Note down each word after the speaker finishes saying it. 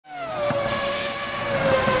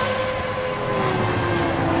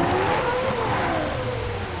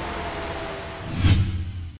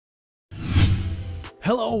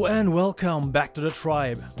Hello and welcome back to the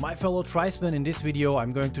tribe. My fellow tribesmen, in this video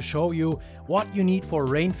I'm going to show you what you need for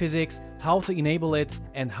rain physics, how to enable it,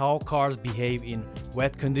 and how cars behave in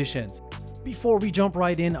wet conditions. Before we jump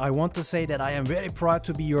right in, I want to say that I am very proud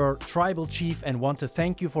to be your tribal chief and want to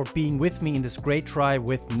thank you for being with me in this great tribe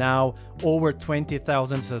with now over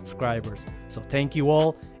 20,000 subscribers. So thank you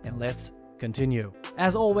all, and let's continue.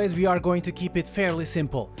 As always, we are going to keep it fairly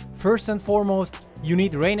simple. First and foremost, you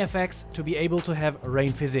need rain effects to be able to have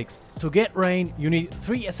rain physics. To get rain, you need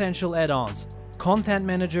three essential add-ons: Content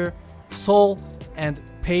Manager, Sol, and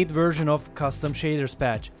paid version of Custom Shaders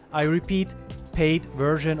Patch. I repeat, paid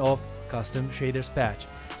version of Custom Shaders Patch.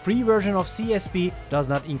 Free version of CSP does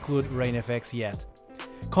not include rain effects yet.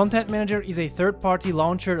 Content Manager is a third-party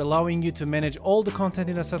launcher allowing you to manage all the content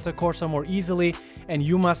in Assetto Corsa more easily, and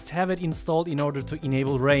you must have it installed in order to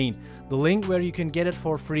enable rain. The link where you can get it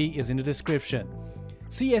for free is in the description.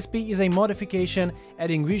 CSP is a modification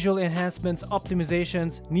adding visual enhancements,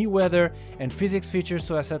 optimizations, new weather, and physics features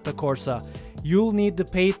to Assetto Corsa. You'll need the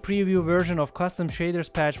paid preview version of Custom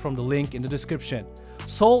Shaders Patch from the link in the description.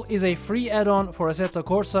 Sol is a free add-on for Assetto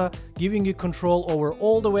Corsa, giving you control over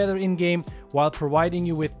all the weather in-game while providing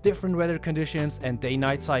you with different weather conditions and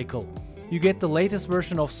day-night cycle. You get the latest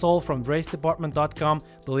version of Sol from racedepartment.com,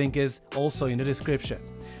 the link is also in the description.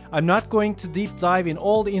 I'm not going to deep dive in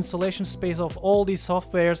all the installation space of all these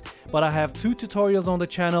softwares, but I have two tutorials on the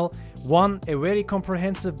channel. One, a very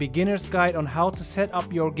comprehensive beginner's guide on how to set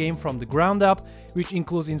up your game from the ground up, which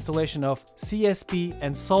includes installation of CSP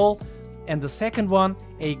and Sol. And the second one,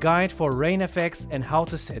 a guide for rain effects and how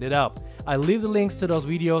to set it up. I'll leave the links to those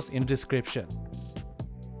videos in the description.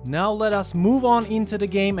 Now let us move on into the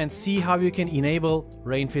game and see how you can enable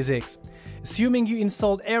rain physics. Assuming you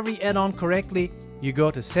installed every add-on correctly, you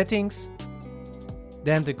go to Settings,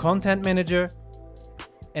 then to Content Manager,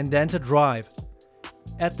 and then to Drive.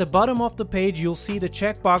 At the bottom of the page you'll see the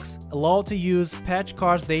checkbox Allow to use patch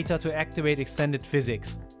cars data to activate extended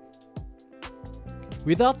physics.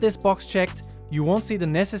 Without this box checked, you won't see the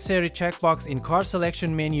necessary checkbox in car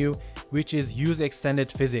selection menu, which is Use Extended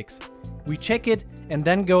Physics. We check it and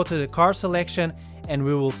then go to the car selection and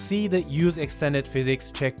we will see the Use Extended Physics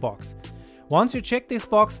checkbox. Once you check this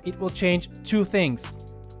box, it will change two things.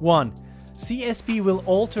 1. CSP will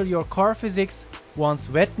alter your car physics once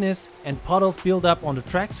wetness and puddles build up on the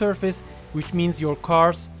track surface, which means your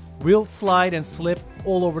cars will slide and slip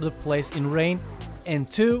all over the place in rain. And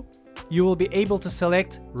 2. You will be able to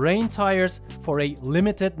select rain tires for a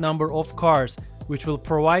limited number of cars, which will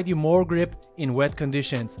provide you more grip in wet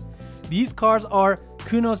conditions. These cars are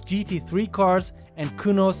Kuno's GT3 cars and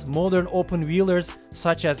Kuno's modern open wheelers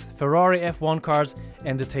such as Ferrari F1 cars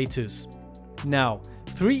and the Tatus. Now,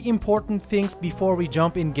 three important things before we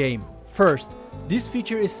jump in game. First, this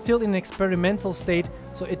feature is still in experimental state,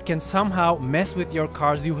 so it can somehow mess with your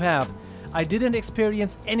cars you have. I didn't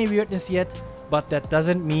experience any weirdness yet, but that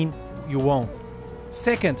doesn't mean you won't.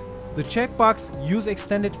 Second, the checkbox Use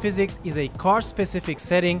Extended Physics is a car-specific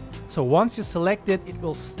setting, so once you select it, it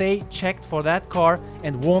will stay checked for that car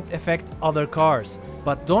and won't affect other cars.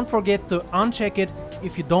 But don't forget to uncheck it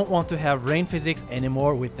if you don't want to have rain physics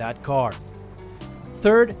anymore with that car.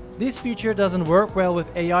 Third, this feature doesn't work well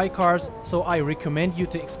with AI cars, so I recommend you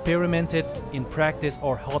to experiment it in practice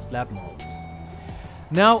or hot lap modes.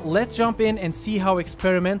 Now let's jump in and see how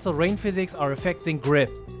experimental rain physics are affecting grip.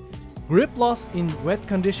 Grip loss in wet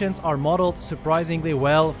conditions are modeled surprisingly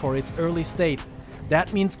well for its early state.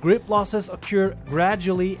 That means grip losses occur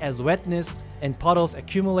gradually as wetness and puddles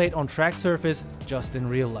accumulate on track surface just in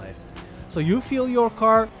real life. So you feel your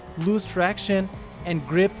car lose traction and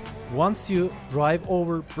grip once you drive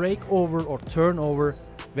over, brake over, or turn over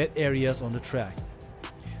wet areas on the track.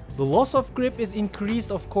 The loss of grip is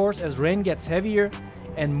increased, of course, as rain gets heavier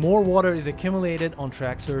and more water is accumulated on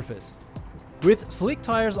track surface. With slick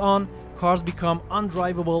tires on, cars become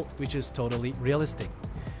undrivable, which is totally realistic.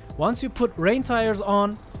 Once you put rain tires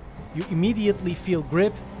on, you immediately feel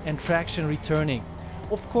grip and traction returning.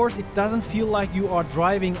 Of course, it doesn't feel like you are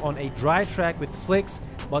driving on a dry track with slicks,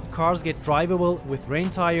 but cars get drivable with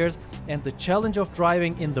rain tires, and the challenge of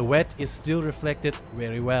driving in the wet is still reflected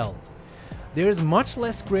very well. There is much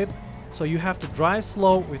less grip, so you have to drive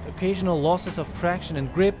slow with occasional losses of traction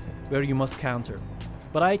and grip where you must counter.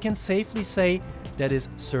 But I can safely say that is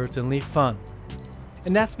certainly fun.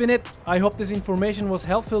 And that's been it. I hope this information was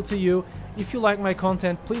helpful to you. If you like my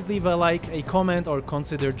content, please leave a like, a comment, or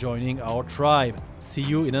consider joining our tribe. See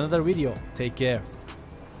you in another video. Take care.